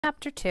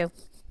Chapter 2.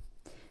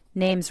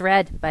 Name's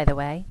Red, by the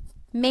way.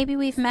 Maybe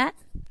we've met?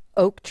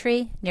 Oak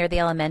tree near the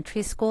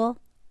elementary school.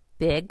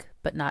 Big,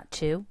 but not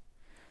too.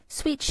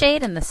 Sweet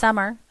shade in the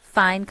summer,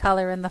 fine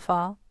color in the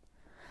fall.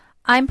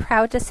 I'm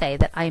proud to say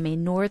that I'm a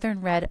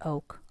northern red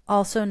oak,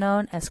 also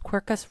known as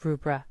Quercus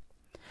rubra.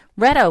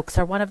 Red oaks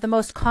are one of the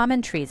most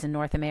common trees in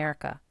North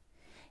America.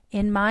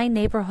 In my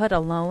neighborhood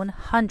alone,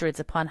 hundreds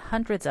upon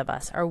hundreds of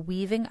us are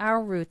weaving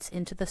our roots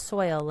into the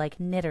soil like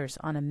knitters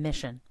on a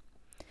mission.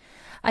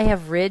 I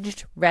have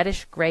ridged,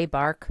 reddish-gray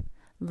bark,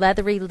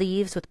 leathery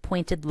leaves with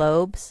pointed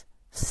lobes,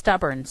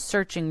 stubborn,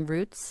 searching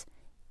roots,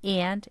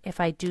 and, if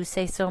I do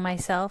say so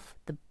myself,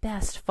 the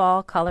best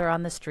fall color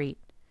on the street.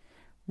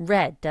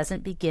 Red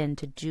doesn't begin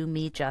to do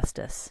me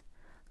justice.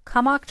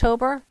 Come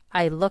October,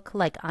 I look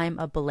like I'm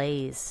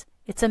ablaze.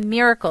 It's a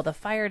miracle the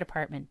fire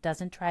department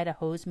doesn't try to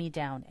hose me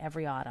down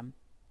every autumn.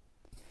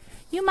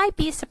 You might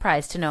be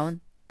surprised to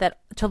learn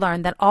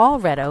that all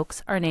red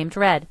oaks are named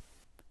Red.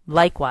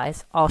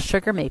 Likewise, all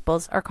sugar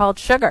maples are called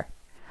Sugar,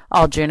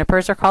 all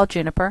junipers are called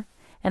Juniper,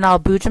 and all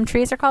boojum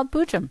trees are called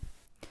Boojum.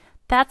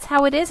 That's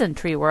how it is in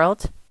tree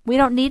world. We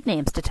don't need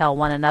names to tell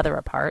one another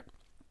apart.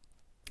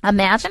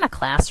 Imagine a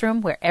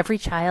classroom where every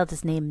child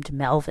is named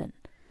Melvin.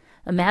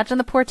 Imagine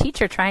the poor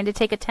teacher trying to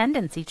take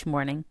attendance each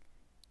morning.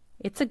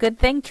 It's a good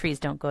thing trees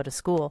don't go to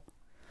school.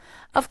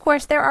 Of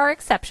course, there are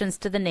exceptions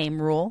to the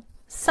name rule.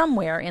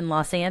 Somewhere in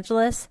Los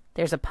Angeles,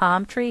 there's a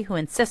palm tree who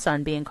insists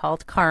on being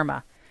called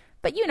Karma.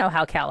 But you know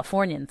how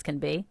Californians can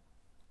be.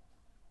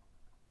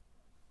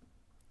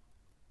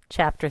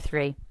 Chapter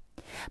 3.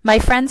 My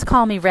friends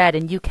call me Red,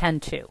 and you can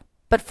too.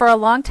 But for a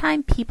long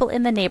time, people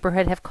in the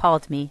neighborhood have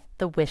called me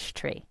the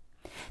Wishtree.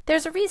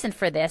 There's a reason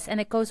for this,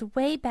 and it goes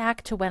way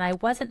back to when I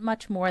wasn't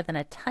much more than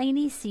a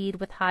tiny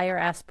seed with higher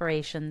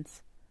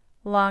aspirations.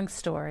 Long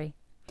story.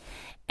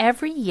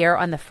 Every year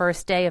on the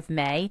first day of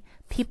May,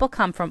 people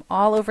come from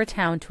all over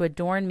town to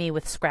adorn me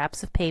with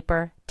scraps of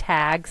paper,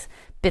 tags,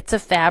 bits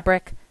of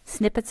fabric,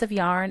 snippets of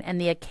yarn,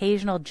 and the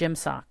occasional gym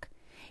sock.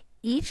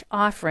 Each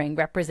offering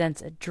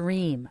represents a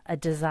dream, a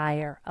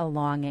desire, a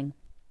longing.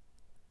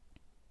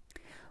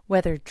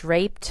 Whether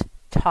draped,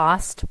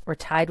 tossed, or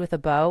tied with a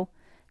bow,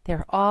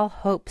 they're all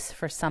hopes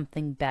for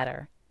something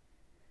better.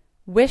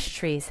 Wish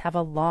trees have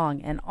a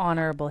long and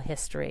honorable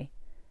history,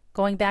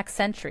 going back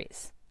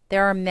centuries.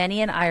 There are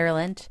many in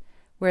Ireland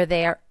where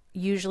they are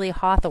usually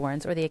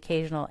hawthorns or the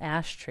occasional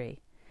ash tree.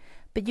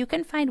 But you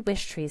can find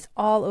wish trees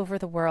all over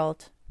the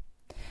world.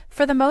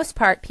 For the most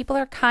part, people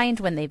are kind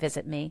when they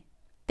visit me.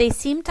 They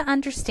seem to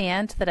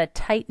understand that a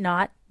tight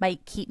knot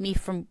might keep me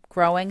from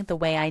growing the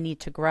way I need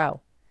to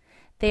grow.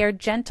 They are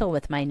gentle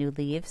with my new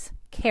leaves,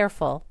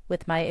 careful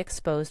with my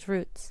exposed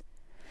roots.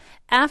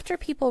 After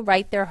people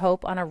write their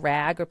hope on a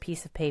rag or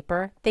piece of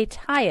paper, they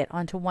tie it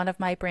onto one of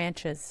my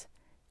branches.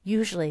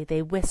 Usually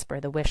they whisper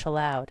the wish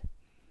aloud.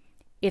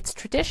 It's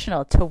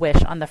traditional to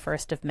wish on the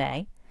 1st of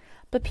May,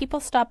 but people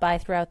stop by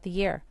throughout the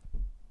year.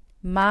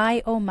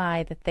 My, oh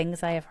my, the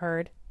things I have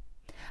heard.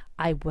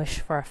 I wish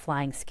for a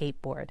flying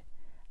skateboard.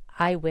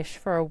 I wish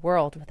for a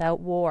world without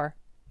war.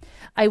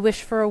 I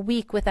wish for a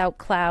week without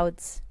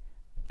clouds.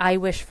 I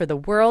wish for the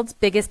world's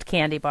biggest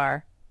candy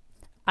bar.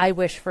 I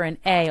wish for an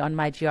A on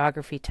my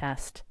geography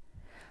test.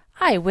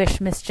 I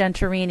wish Miss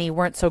Gentorini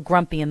weren't so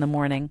grumpy in the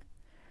morning.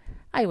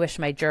 I wish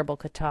my gerbil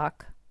could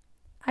talk.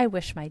 I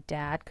wish my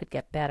dad could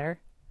get better.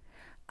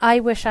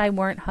 I wish I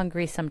weren't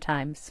hungry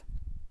sometimes.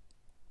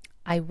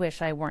 I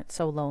wish I weren't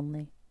so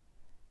lonely.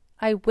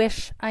 I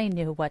wish I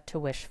knew what to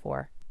wish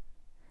for.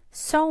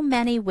 So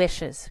many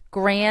wishes,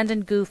 grand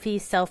and goofy,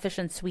 selfish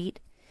and sweet.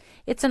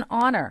 It's an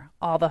honor,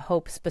 all the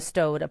hopes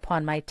bestowed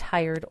upon my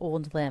tired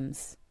old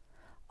limbs.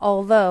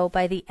 Although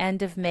by the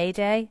end of May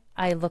Day,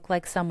 I look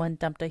like someone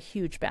dumped a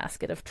huge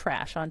basket of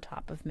trash on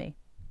top of me.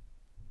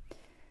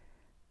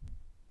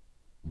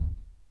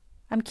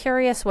 I'm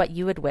curious what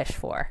you would wish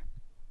for.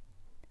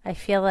 I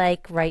feel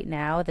like right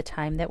now, the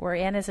time that we're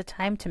in is a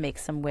time to make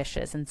some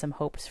wishes and some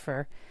hopes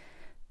for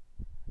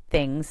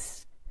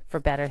things, for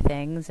better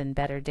things and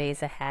better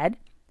days ahead.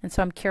 And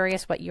so I'm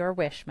curious what your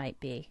wish might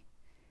be.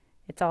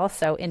 It's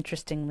also,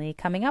 interestingly,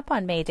 coming up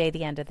on May Day,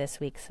 the end of this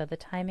week, so the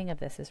timing of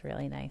this is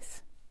really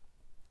nice.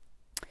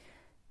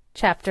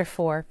 Chapter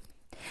 4.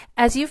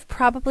 As you've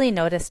probably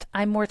noticed,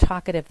 I'm more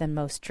talkative than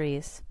most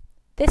trees.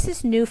 This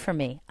is new for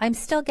me. I'm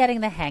still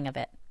getting the hang of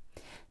it.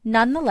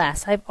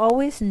 Nonetheless, I've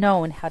always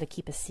known how to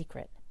keep a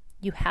secret.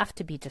 You have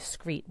to be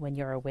discreet when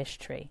you're a wish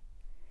tree.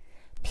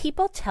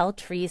 People tell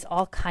trees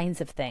all kinds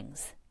of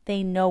things.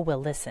 They know we'll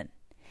listen.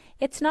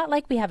 It's not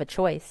like we have a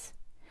choice.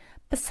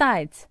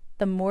 Besides,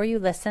 the more you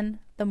listen,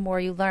 the more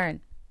you learn.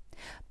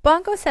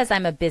 Bongo says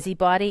I'm a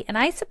busybody, and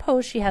I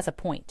suppose she has a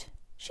point.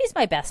 She's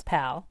my best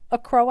pal, a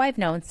crow I've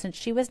known since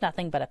she was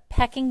nothing but a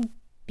pecking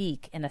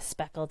beak in a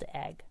speckled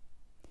egg.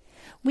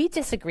 We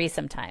disagree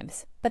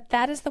sometimes, but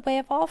that is the way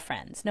of all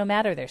friends, no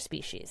matter their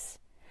species.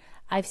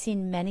 I've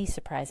seen many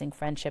surprising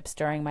friendships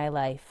during my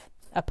life.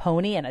 A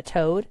pony and a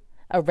toad,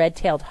 a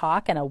red-tailed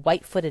hawk and a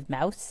white-footed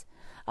mouse,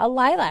 a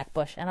lilac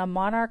bush and a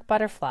monarch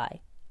butterfly.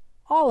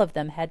 All of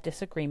them had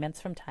disagreements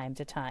from time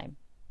to time.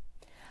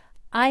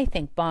 I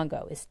think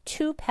Bongo is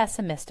too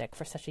pessimistic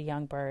for such a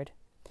young bird.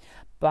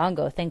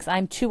 Bongo thinks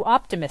I'm too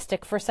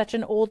optimistic for such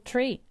an old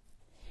tree.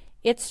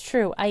 It's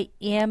true, I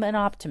am an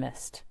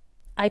optimist.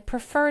 I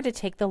prefer to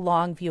take the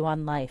long view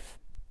on life.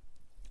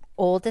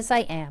 Old as I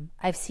am,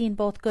 I've seen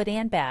both good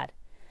and bad,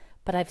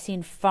 but I've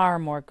seen far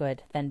more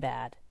good than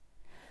bad.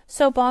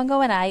 So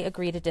Bongo and I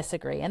agree to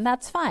disagree, and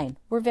that's fine.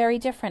 We're very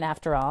different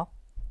after all.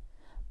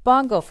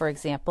 Bongo, for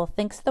example,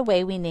 thinks the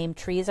way we name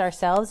trees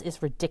ourselves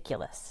is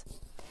ridiculous.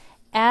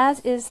 As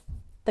is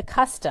the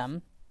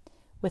custom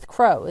with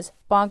crows,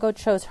 Bongo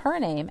chose her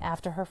name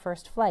after her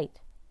first flight.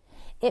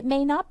 It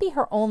may not be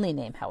her only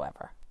name,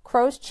 however.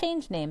 Crows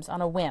change names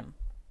on a whim.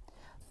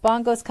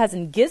 Bongo's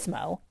cousin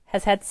Gizmo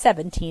has had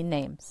 17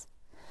 names.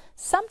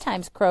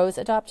 Sometimes crows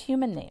adopt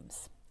human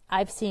names.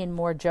 I've seen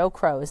more Joe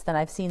Crows than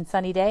I've seen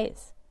sunny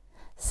days.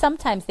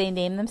 Sometimes they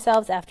name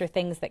themselves after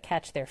things that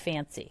catch their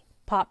fancy.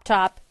 Pop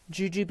Top,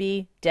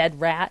 Jujubee, Dead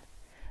Rat.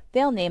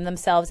 They'll name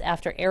themselves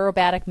after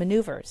aerobatic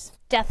maneuvers,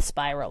 death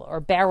spiral or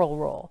barrel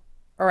roll,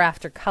 or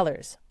after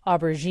colors,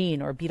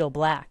 aubergine or beetle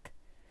black.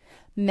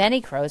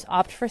 Many crows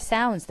opt for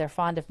sounds they're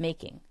fond of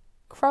making.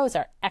 Crows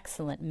are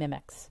excellent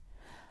mimics.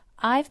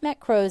 I've met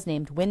crows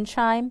named Wind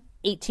Chime,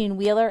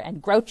 18-wheeler,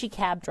 and Grouchy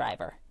Cab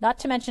Driver, not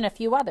to mention a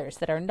few others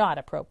that are not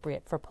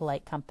appropriate for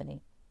polite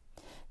company.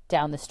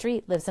 Down the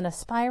street lives an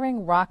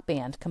aspiring rock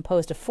band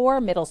composed of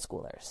 4 middle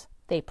schoolers.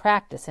 They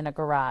practice in a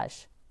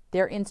garage.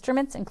 Their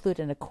instruments include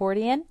an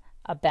accordion,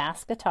 a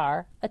bass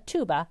guitar, a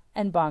tuba,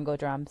 and bongo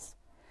drums.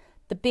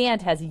 The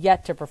band has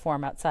yet to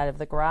perform outside of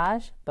the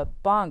garage,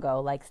 but Bongo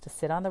likes to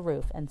sit on the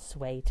roof and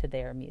sway to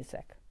their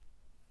music.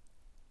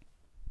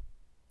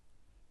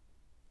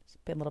 Just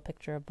a little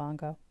picture of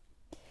Bongo.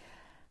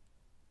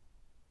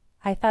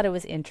 I thought it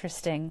was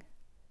interesting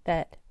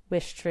that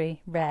Wishtree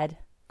read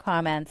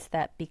comments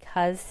that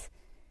because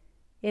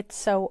it's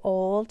so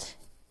old,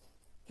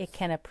 it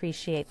can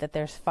appreciate that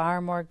there's far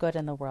more good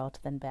in the world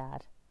than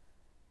bad.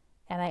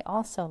 And I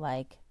also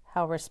like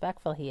how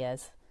respectful he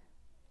is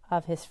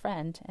of his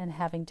friend and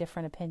having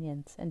different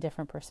opinions and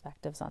different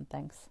perspectives on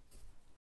things.